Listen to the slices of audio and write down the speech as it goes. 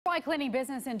Dry cleaning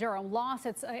business in Durham lost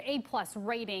its A+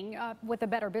 rating with the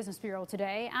Better Business Bureau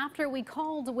today after we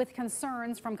called with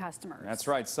concerns from customers. That's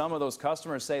right. Some of those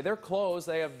customers say their clothes,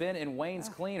 they have been in Wayne's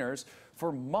Cleaners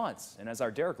for months. And as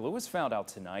our Derek Lewis found out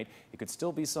tonight, it could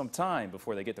still be some time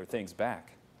before they get their things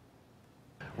back.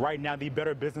 Right now, the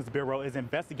Better Business Bureau is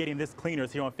investigating this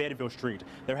cleaners here on Fayetteville Street.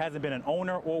 There hasn't been an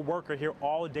owner or worker here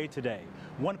all day today.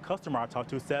 One customer I talked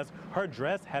to says her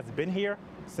dress has been here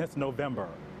since November.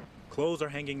 Clothes are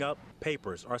hanging up,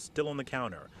 papers are still on the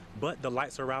counter, but the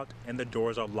lights are out and the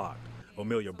doors are locked.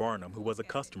 Amelia Barnum, who was a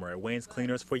customer at Wayne's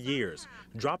Cleaners for years,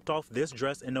 dropped off this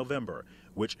dress in November,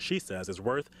 which she says is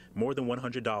worth more than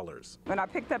 $100. When I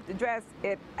picked up the dress,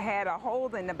 it had a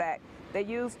hole in the back. They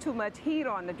used too much heat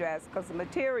on the dress because the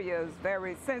material is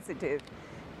very sensitive.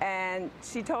 And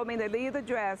she told me to leave the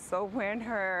dress so when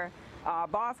her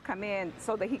boss come in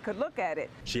so that he could look at it.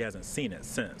 She hasn't seen it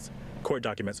since. Court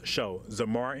documents show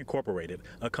Zamar Incorporated,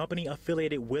 a company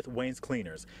affiliated with Wayne's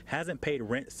Cleaners, hasn't paid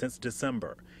rent since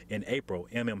December. In April,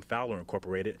 Fowler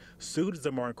Incorporated sued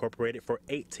Zamar Incorporated for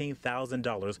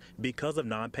 $18,000 because of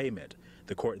non-payment.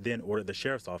 The court then ordered the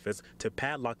sheriff's office to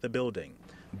padlock the building.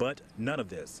 But none of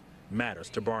this matters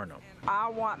to Barnum. I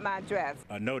want my dress.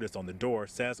 A notice on the door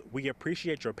says, "We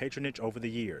appreciate your patronage over the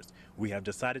years. We have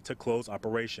decided to close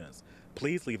operations.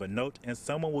 Please leave a note and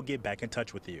someone will get back in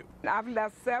touch with you." I've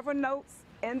left several notes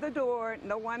in the door.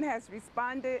 No one has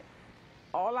responded.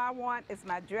 All I want is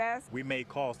my dress. We made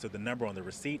calls to the number on the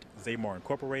receipt, Zamar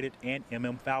Incorporated and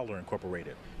Fowler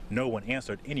Incorporated. No one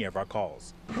answered any of our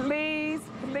calls. Please,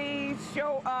 please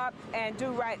show up and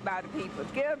do right by the people.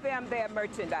 Give them their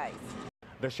merchandise.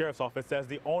 The sheriff's office says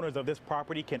the owners of this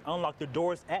property can unlock the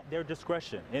doors at their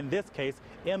discretion. In this case,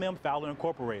 Fowler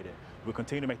Incorporated. We'll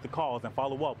continue to make the calls and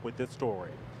follow up with this story.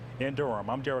 In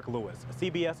Durham, I'm Derek Lewis,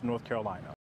 CBS North Carolina.